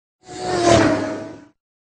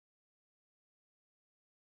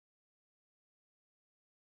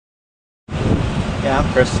Yeah, I'm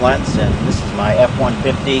Chris Lentz, and this is my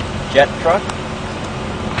F-150 jet truck.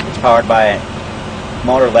 It's powered by a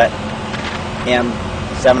Motorlet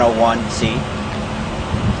M701C.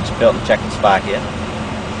 It's built in Czechoslovakia.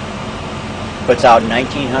 Puts out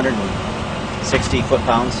 1,960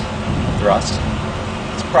 foot-pounds thrust.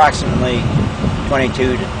 It's approximately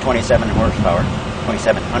 22 to 27 horsepower,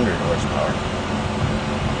 2,700 horsepower.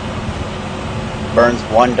 Burns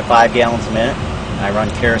 1 to 5 gallons a minute. I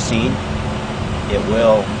run kerosene. It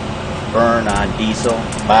will burn on diesel,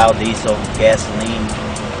 biodiesel, gasoline,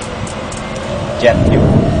 jet fuel,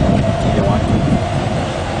 either one.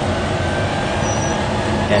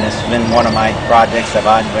 And this has been one of my projects I've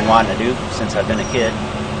been wanting to do since I've been a kid.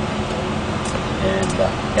 And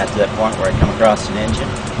got to that point where I come across an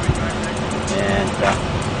engine, and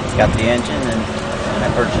got the engine, and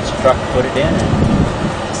I purchased a truck to put it in, and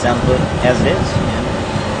assembled it as it is, and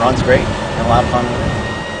it runs great. Had a lot of fun with it.